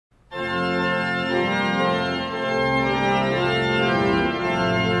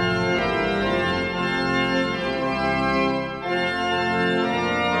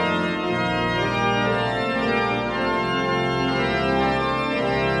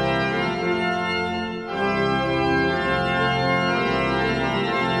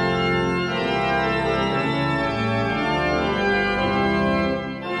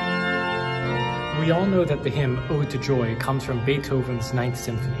We all know that the hymn Ode to Joy comes from Beethoven's Ninth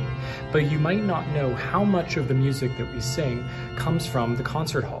Symphony, but you might not know how much of the music that we sing comes from the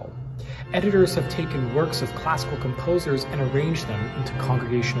concert hall. Editors have taken works of classical composers and arranged them into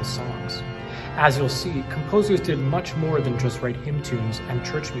congregational songs. As you'll see, composers did much more than just write hymn tunes and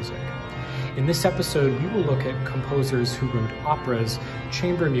church music. In this episode, we will look at composers who wrote operas,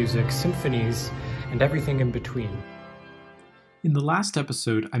 chamber music, symphonies, and everything in between. In the last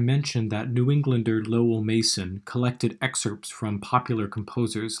episode, I mentioned that New Englander Lowell Mason collected excerpts from popular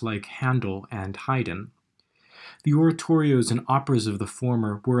composers like Handel and Haydn. The oratorios and operas of the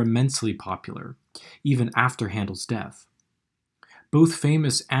former were immensely popular, even after Handel's death. Both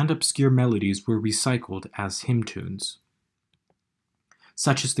famous and obscure melodies were recycled as hymn tunes.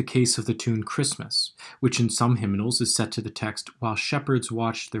 Such is the case of the tune Christmas, which in some hymnals is set to the text, "While shepherds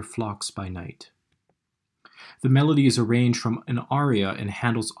watched their flocks by night." The melody is arranged from an aria in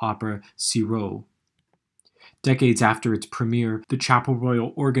Handel's opera Cyrano. Decades after its premiere, the Chapel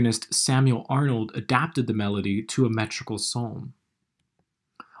Royal organist Samuel Arnold adapted the melody to a metrical psalm.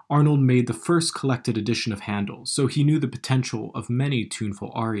 Arnold made the first collected edition of Handel, so he knew the potential of many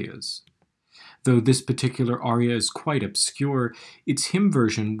tuneful arias. Though this particular aria is quite obscure, its hymn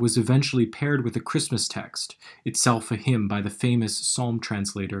version was eventually paired with a Christmas text, itself a hymn by the famous psalm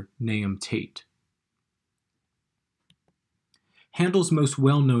translator Nahum Tate. Handel's most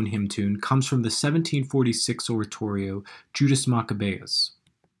well-known hymn tune comes from the 1746 oratorio Judas Maccabeus.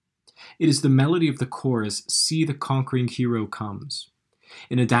 It is the melody of the chorus, "See the conquering hero comes."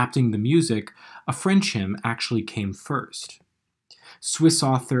 In adapting the music, a French hymn actually came first. Swiss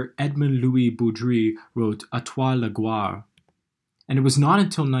author Edmond Louis Baudry wrote "A toi la gloire," and it was not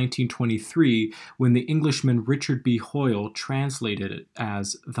until 1923 when the Englishman Richard B. Hoyle translated it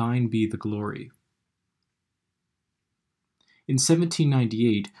as "Thine be the glory." In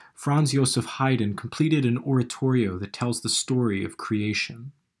 1798, Franz Joseph Haydn completed an oratorio that tells the story of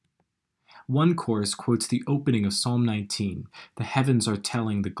creation. One chorus quotes the opening of Psalm 19, "The heavens are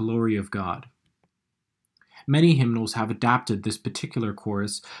telling the glory of God." Many hymnals have adapted this particular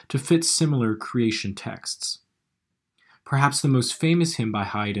chorus to fit similar creation texts. Perhaps the most famous hymn by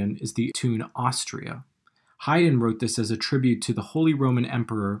Haydn is the tune Austria. Haydn wrote this as a tribute to the Holy Roman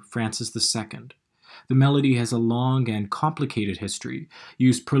Emperor Francis II. The melody has a long and complicated history,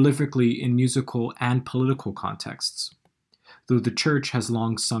 used prolifically in musical and political contexts, though the Church has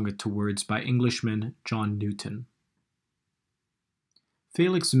long sung it to words by Englishman John Newton.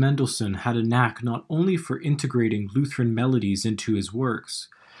 Felix Mendelssohn had a knack not only for integrating Lutheran melodies into his works,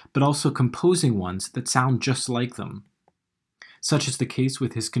 but also composing ones that sound just like them. Such is the case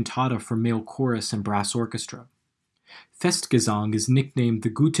with his cantata for male chorus and brass orchestra. Festgesang is nicknamed the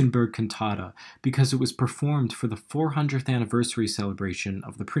Gutenberg Cantata because it was performed for the 400th anniversary celebration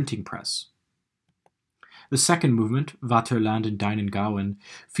of the printing press. The second movement, Vaterland in Deinen Gauen,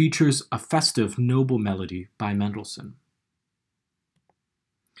 features a festive, noble melody by Mendelssohn.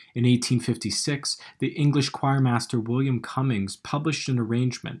 In 1856, the English choirmaster William Cummings published an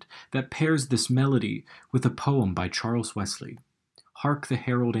arrangement that pairs this melody with a poem by Charles Wesley, "Hark the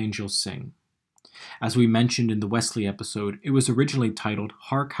Herald Angels Sing." As we mentioned in the Wesley episode, it was originally titled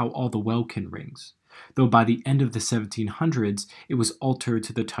 "Hark How All the Welkin Rings," though by the end of the 1700s, it was altered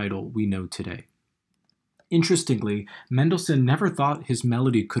to the title we know today. Interestingly, Mendelssohn never thought his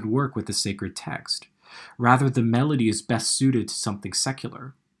melody could work with the sacred text. Rather, the melody is best suited to something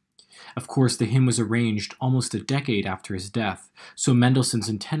secular. Of course, the hymn was arranged almost a decade after his death, so Mendelssohn's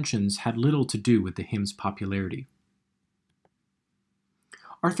intentions had little to do with the hymn's popularity.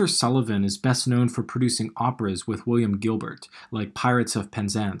 Arthur Sullivan is best known for producing operas with William Gilbert, like Pirates of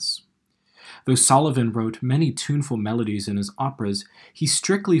Penzance. Though Sullivan wrote many tuneful melodies in his operas, he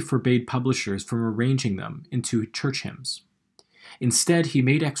strictly forbade publishers from arranging them into church hymns. Instead, he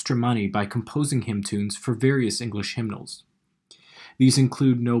made extra money by composing hymn tunes for various English hymnals. These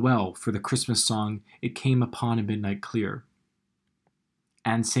include Noel for the Christmas song "It Came Upon a Midnight Clear,"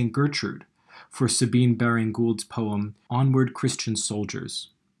 and St. Gertrude for Sabine Baring-Gould's poem "Onward Christian Soldiers."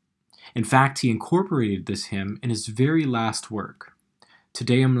 In fact, he incorporated this hymn in his very last work, Te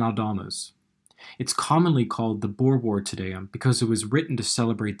Deum Laudamus. It's commonly called the Boer War Te Deum because it was written to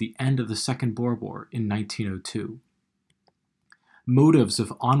celebrate the end of the Second Boer War in 1902. Motives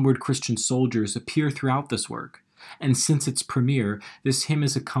of Onward Christian Soldiers appear throughout this work, and since its premiere, this hymn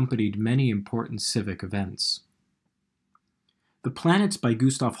has accompanied many important civic events. The Planets by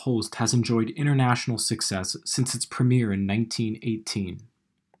Gustav Holst has enjoyed international success since its premiere in 1918.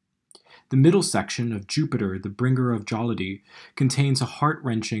 The middle section of Jupiter, the Bringer of Jollity, contains a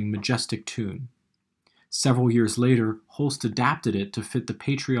heart-wrenching, majestic tune. Several years later, Holst adapted it to fit the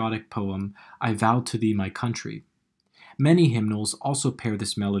patriotic poem, I Vowed to Thee My Country. Many hymnals also pair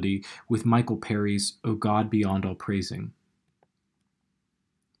this melody with Michael Parry's O God Beyond All Praising.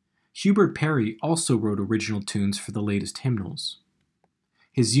 Hubert Parry also wrote original tunes for the latest hymnals.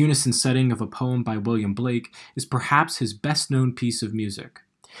 His unison setting of a poem by William Blake is perhaps his best-known piece of music.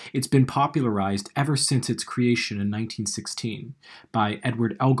 It's been popularized ever since its creation in 1916 by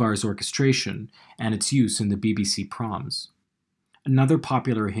Edward Elgar's orchestration and its use in the BBC proms. Another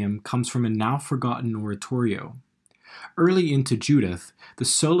popular hymn comes from a now-forgotten oratorio. Early into Judith, the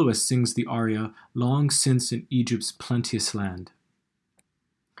soloist sings the aria Long Since in Egypt's Plenteous Land.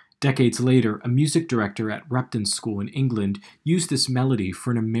 Decades later, a music director at Repton School in England used this melody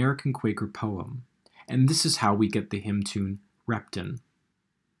for an American Quaker poem, and this is how we get the hymn tune Repton.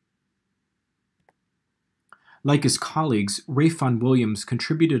 Like his colleagues, Ralph Vaughan Williams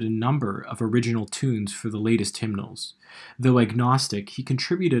contributed a number of original tunes for the latest hymnals. Though agnostic, he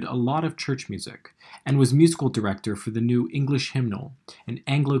contributed a lot of church music, and was musical director for the new English hymnal, an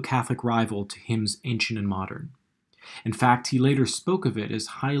Anglo-Catholic rival to hymns ancient and modern. In fact, he later spoke of it as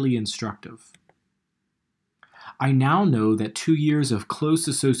highly instructive. I now know that 2 years of close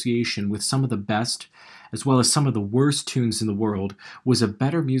association with some of the best, as well as some of the worst tunes in the world, was a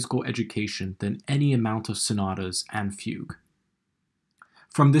better musical education than any amount of sonatas and fugue.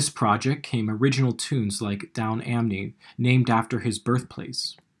 From this project came original tunes like Down Amne, named after his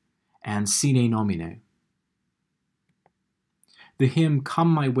birthplace, and Sine Nomine. The hymn Come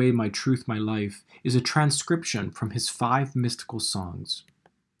My Way, My Truth, My Life is a transcription from his 5 mystical songs.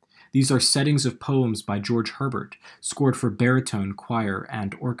 These are settings of poems by George Herbert, scored for baritone, choir,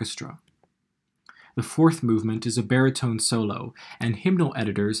 and orchestra. The 4th movement is a baritone solo, and hymnal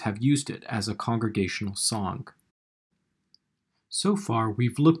editors have used it as a congregational song. So far,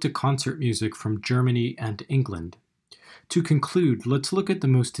 we've looked at concert music from Germany and England. To conclude, let's look at the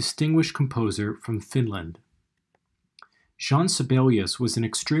most distinguished composer from Finland. Jean Sibelius was an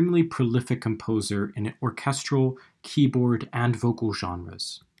extremely prolific composer in orchestral, keyboard, and vocal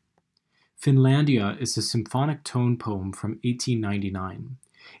genres. Finlandia is a symphonic tone poem from 1899.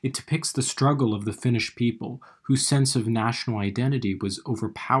 It depicts the struggle of the Finnish people, whose sense of national identity was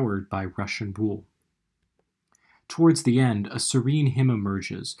overpowered by Russian rule. Towards the end, a serene hymn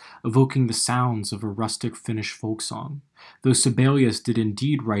emerges, evoking the sounds of a rustic Finnish folk song, though Sibelius did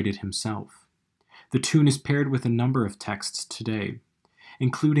indeed write it himself. The tune is paired with a number of texts today,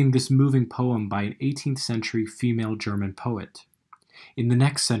 including this moving poem by an 18th century female German poet. In the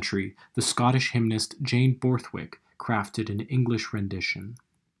next century, the Scottish hymnist Jane Borthwick crafted an English rendition.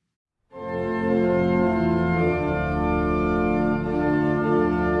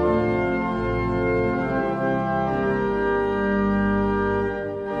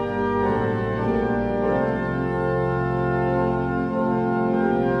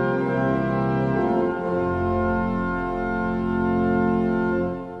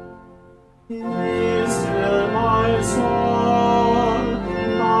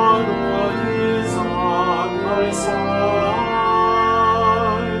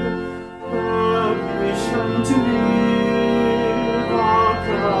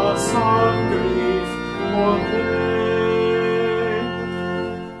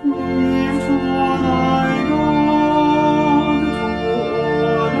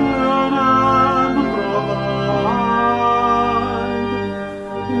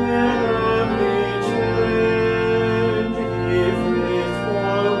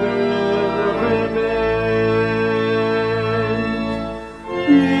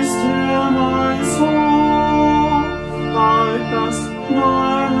 My soul, thy best,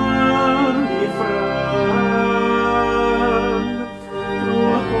 my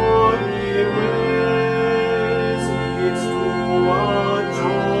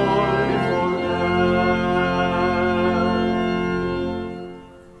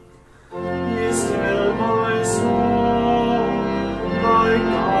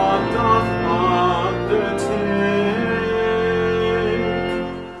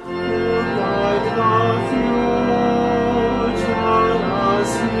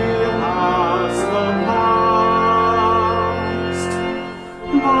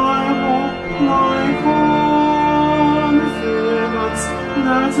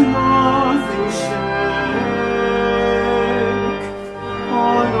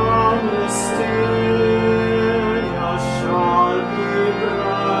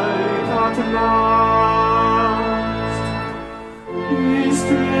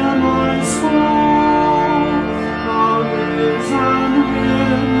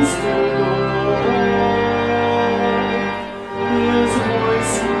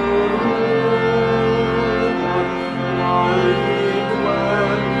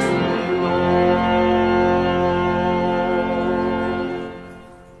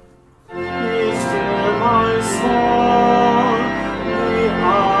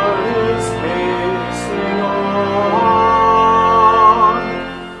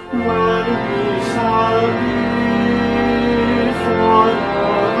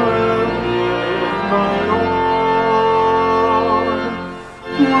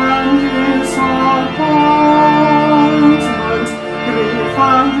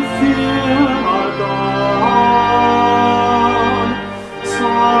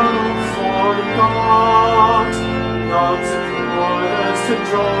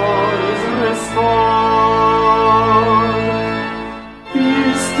joys restore.